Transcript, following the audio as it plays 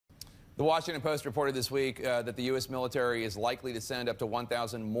The Washington Post reported this week that the U.S. military is likely to send up to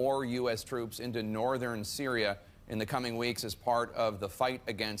 1,000 more U.S. troops into northern Syria in the coming weeks as part of the fight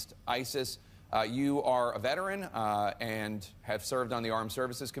against ISIS. You are a veteran and have served on the Armed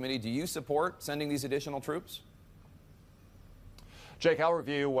Services Committee. Do you support sending these additional troops? Jake, I'll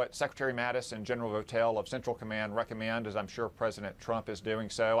review what Secretary Mattis and General Votel of Central Command recommend, as I'm sure President Trump is doing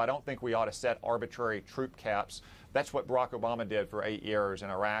so. I don't think we ought to set arbitrary troop caps. That's what Barack Obama did for 8 years in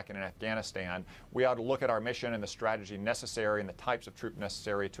Iraq and in Afghanistan. We ought to look at our mission and the strategy necessary and the types of troops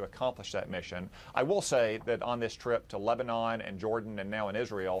necessary to accomplish that mission. I will say that on this trip to Lebanon and Jordan and now in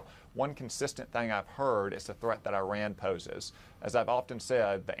Israel, one consistent thing I've heard is the threat that Iran poses. As I've often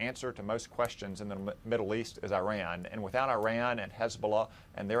said, the answer to most questions in the Middle East is Iran. And without Iran and Hezbollah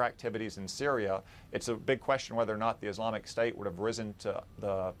and their activities in Syria, it's a big question whether or not the Islamic State would have risen to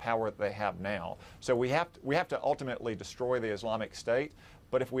the power that they have now. So we have to ultimately destroy the Islamic State.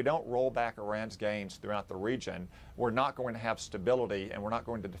 But if we don't roll back Iran's gains throughout the region, we're not going to have stability and we're not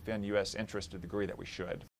going to defend U.S. interests to the degree that we should.